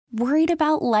Worried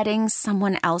about letting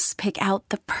someone else pick out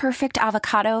the perfect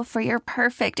avocado for your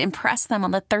perfect impress them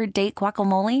on the third date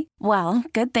guacamole? Well,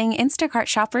 good thing Instacart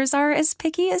shoppers are as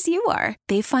picky as you are.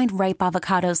 They find ripe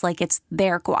avocados like it's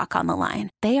their guac on the line.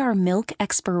 They are milk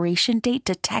expiration date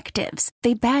detectives.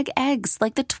 They bag eggs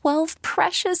like the 12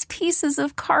 precious pieces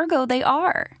of cargo they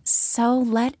are. So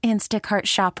let Instacart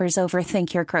shoppers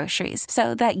overthink your groceries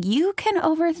so that you can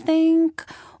overthink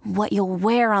what you'll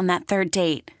wear on that third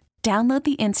date. Download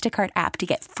the Instacart app to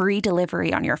get free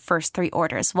delivery on your first 3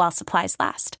 orders while supplies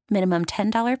last. Minimum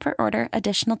 $10 per order.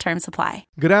 Additional terms apply.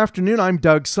 Good afternoon. I'm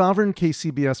Doug Sovren,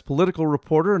 KCBS political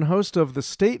reporter and host of The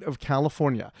State of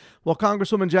California. Well,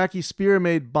 Congresswoman Jackie Speier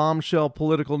made bombshell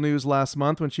political news last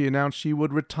month when she announced she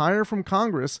would retire from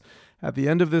Congress at the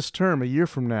end of this term, a year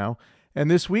from now. And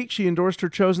this week, she endorsed her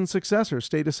chosen successor,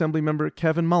 State Assembly member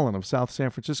Kevin Mullin of South San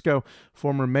Francisco,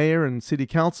 former mayor and city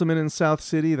councilman in South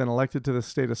City, then elected to the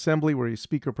State Assembly where he's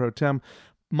Speaker pro tem.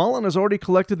 Mullin has already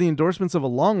collected the endorsements of a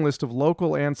long list of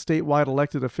local and statewide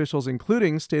elected officials,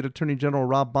 including State Attorney General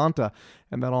Rob Bonta,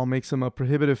 and that all makes him a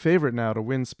prohibitive favorite now to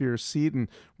win Speier's seat and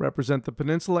represent the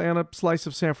peninsula and a slice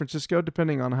of San Francisco,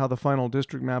 depending on how the final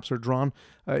district maps are drawn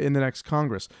in the next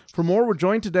Congress. For more, we're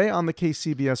joined today on the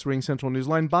KCBS Ring Central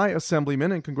Newsline by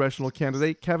Assemblyman and congressional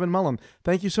candidate Kevin Mullin.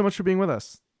 Thank you so much for being with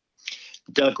us.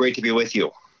 Doug, great to be with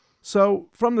you. So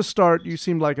from the start, you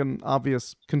seemed like an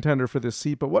obvious contender for this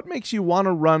seat, but what makes you want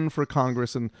to run for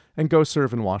Congress and go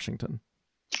serve in Washington?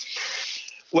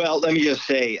 Well, let me just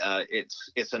say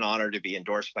it's an honor to be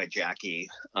endorsed by Jackie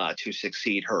to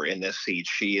succeed her in this seat.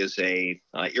 She is a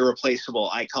irreplaceable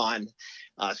icon,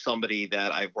 somebody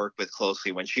that I've worked with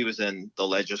closely when she was in the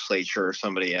legislature,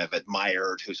 somebody I've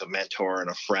admired, who's a mentor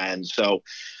and a friend. So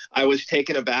I was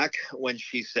taken aback when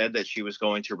she said that she was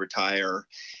going to retire.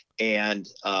 And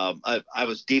I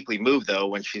was deeply moved, though,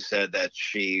 when she said that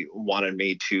she wanted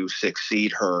me to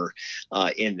succeed her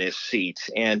in this seat.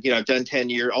 And, I've done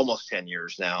almost 10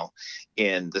 years now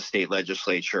in the state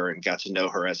legislature and got to know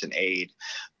her as an aide.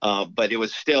 But it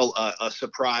was still a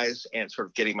surprise and sort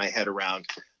of getting my head around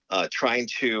trying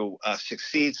to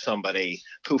succeed somebody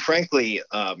who, frankly,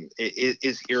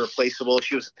 is irreplaceable.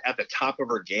 She was at the top of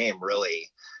her game, really,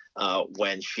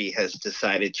 when she has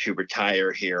decided to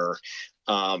retire here.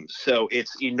 So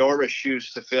it's enormous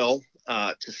shoes to fill,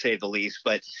 to say the least.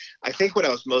 But I think what I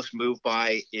was most moved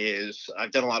by is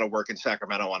I've done a lot of work in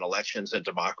Sacramento on elections and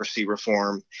democracy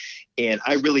reform. And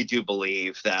I really do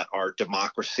believe that our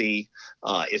democracy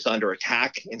is under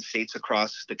attack in states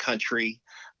across the country.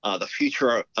 The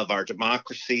future of our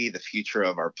democracy, the future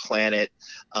of our planet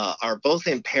are both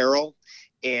in peril.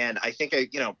 And I think I,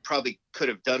 probably could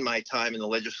have done my time in the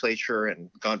legislature and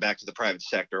gone back to the private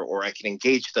sector, or I can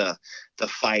engage the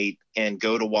fight and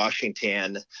go to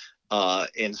Washington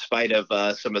in spite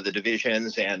of some of the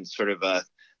divisions and sort of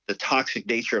the toxic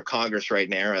nature of Congress right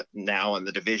now and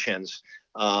the divisions.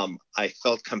 I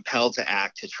felt compelled to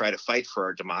act to try to fight for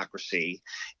our democracy.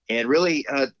 And really,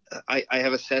 I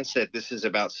have a sense that this is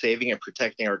about saving and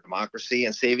protecting our democracy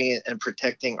and saving and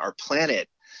protecting our planet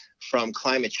from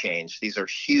climate change. These are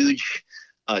huge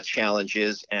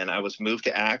challenges, and I was moved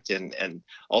to act, and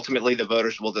ultimately the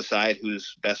voters will decide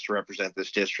who's best to represent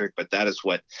this district, but that is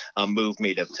what moved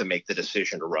me to make the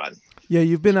decision to run. Yeah,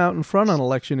 you've been out in front on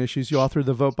election issues. You authored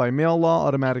the vote by mail law,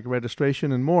 automatic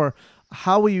registration, and more.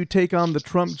 How will you take on the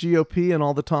Trump GOP and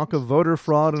all the talk of voter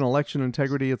fraud and election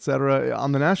integrity, et cetera,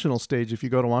 on the national stage if you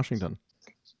go to Washington?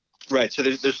 Right, so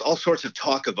there's all sorts of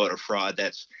talk of voter fraud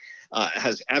that's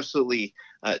has absolutely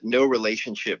no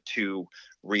relationship to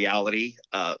reality.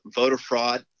 Voter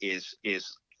fraud is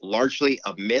largely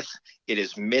a myth. It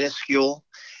is minuscule.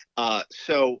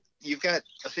 So you've got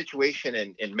a situation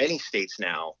in many states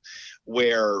now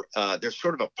where there's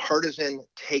sort of a partisan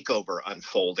takeover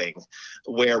unfolding,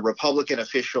 where Republican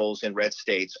officials in red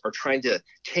states are trying to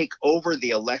take over the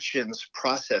elections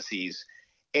processes.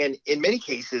 And in many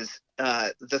cases,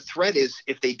 the threat is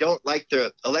if they don't like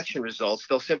the election results,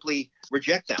 they'll simply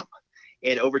reject them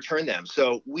and overturn them.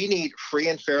 So we need free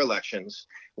and fair elections.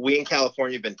 We in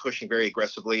California have been pushing very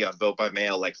aggressively on vote by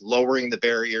mail, like lowering the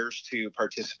barriers to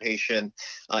participation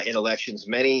in elections.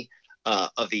 Many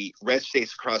of the red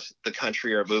states across the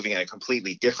country are moving in a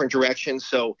completely different direction.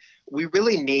 So we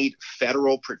really need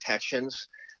federal protections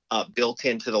built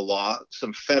into the law,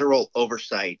 some federal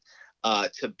oversight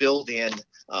to build in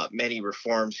many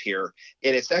reforms here.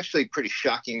 And it's actually pretty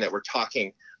shocking that we're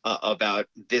talking about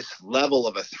this level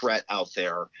of a threat out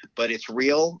there, but it's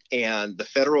real, and the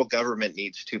federal government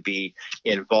needs to be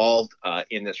involved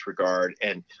in this regard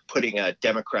and putting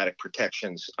democratic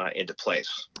protections into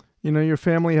place. You know, your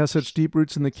family has such deep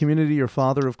roots in the community. Your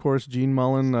father, of course, Gene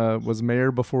Mullin, was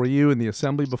mayor before you, in the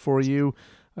assembly before you.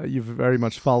 You've very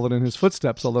much followed in his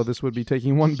footsteps, although this would be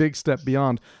taking one big step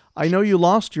beyond. I know you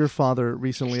lost your father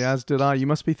recently, as did I. You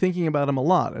must be thinking about him a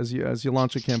lot as you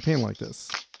launch a campaign like this.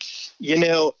 You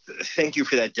know, thank you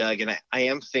for that, Doug. And I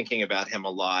am thinking about him a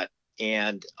lot.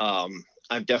 And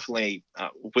I'm definitely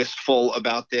wistful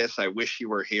about this. I wish you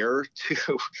were here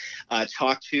to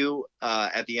talk to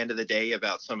at the end of the day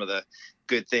about some of the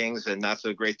good things and not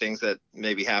so great things that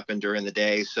maybe happened during the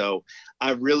day. So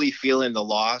I'm really feeling the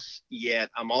loss, yet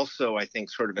I'm also, I think,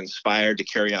 sort of inspired to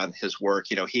carry on his work.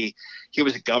 You know, he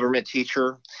was a government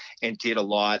teacher and did a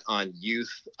lot on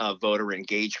youth voter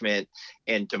engagement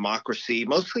and democracy,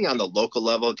 mostly on the local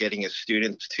level, getting his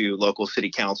students to local city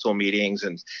council meetings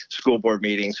and school board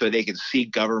meetings so they could see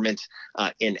government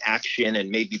in action and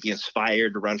maybe be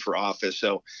inspired to run for office.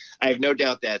 So I have no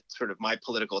doubt that sort of my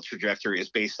political trajectory is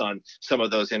based on some of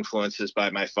those influences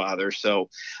by my father. So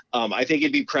I think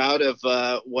he'd be proud of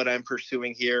what I'm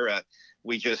pursuing here.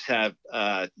 We just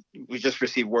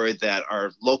received word that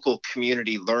our local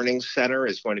community learning center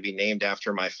is going to be named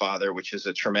after my father, which is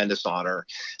a tremendous honor.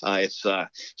 It's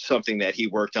something that he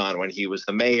worked on when he was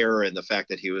the mayor, and the fact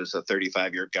that he was a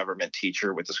 35-year government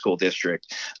teacher with the school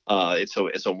district.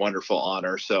 It's a wonderful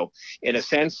honor. So in a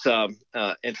sense,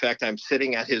 in fact, I'm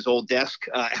sitting at his old desk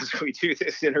as we do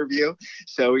this interview.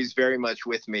 So he's very much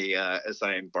with me as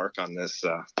I embark on this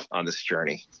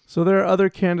journey. So there are other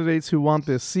candidates who want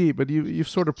this seat, but you've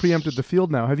sort of preempted the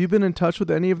field now. Have you been in touch with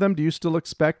any of them? Do you still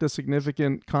expect a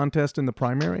significant contest in the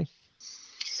primary?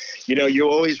 You know, you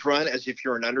always run as if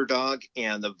you're an underdog,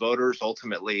 and the voters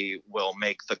ultimately will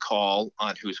make the call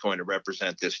on who's going to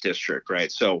represent this district, right?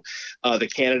 So the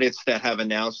candidates that have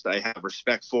announced, I have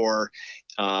respect for,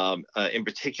 in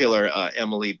particular,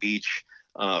 Emily Beach,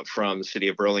 from the city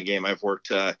of Burlingame. I've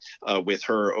worked with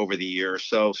her over the years.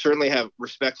 So certainly have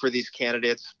respect for these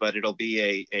candidates, but it'll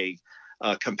be a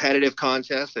competitive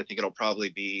contest. I think it'll probably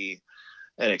be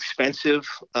an expensive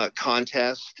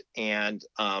contest. And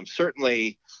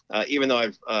certainly, even though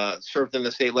I've served in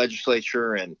the state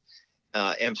legislature and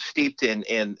am steeped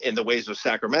in the ways of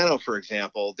Sacramento, for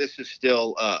example, this is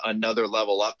still another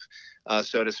level up,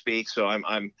 so to speak. So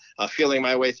I'm feeling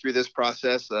my way through this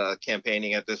process,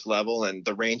 campaigning at this level, and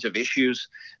the range of issues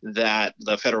that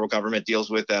the federal government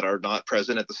deals with that are not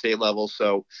present at the state level.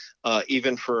 So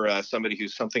even for somebody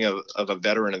who's something of a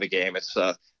veteran of the game, it's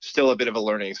still a bit of a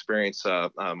learning experience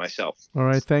myself. All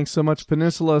right. Thanks so much,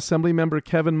 Peninsula Assembly Member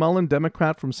Kevin Mullin,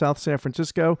 Democrat from South San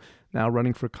Francisco, now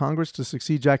running for Congress to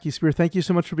succeed Jackie Speier. Thank you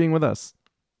so much for being with us.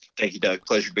 Thank you, Doug.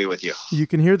 Pleasure to be with you. You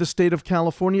can hear The State of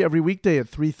California every weekday at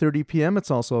 3:30 p.m. It's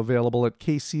also available at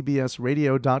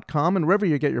kcbsradio.com. And wherever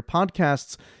you get your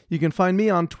podcasts, you can find me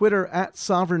on Twitter at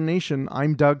Sovren Nation.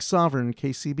 I'm Doug Sovren,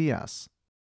 KCBS.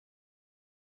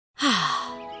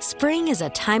 Spring is a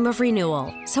time of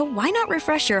renewal, so why not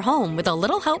refresh your home with a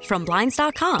little help from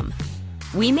Blinds.com?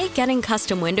 We make getting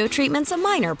custom window treatments a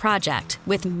minor project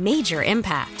with major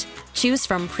impact. Choose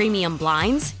from premium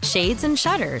blinds, shades, and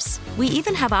shutters. We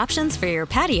even have options for your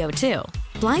patio, too.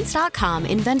 Blinds.com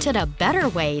invented a better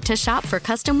way to shop for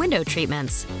custom window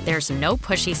treatments. There's no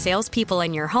pushy salespeople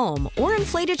in your home or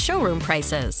inflated showroom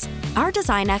prices. Our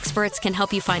design experts can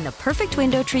help you find the perfect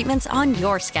window treatments on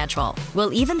your schedule.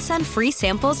 We'll even send free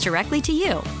samples directly to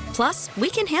you. Plus, we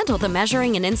can handle the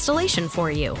measuring and installation for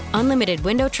you. Unlimited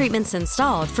window treatments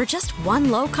installed for just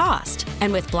one low cost.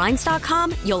 And with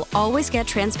Blinds.com, you'll always get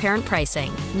transparent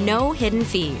pricing. No hidden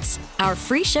fees. Our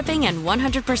free shipping and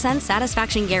 100%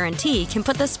 satisfaction guarantee can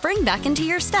put the spring back into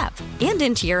your step and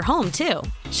into your home, too.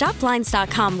 Shop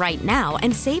Blinds.com right now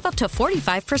and save up to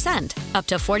 45%. Up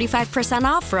to 45%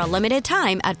 off for a limited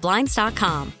time at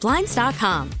Blinds.com.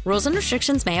 Blinds.com. Rules and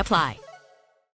restrictions may apply.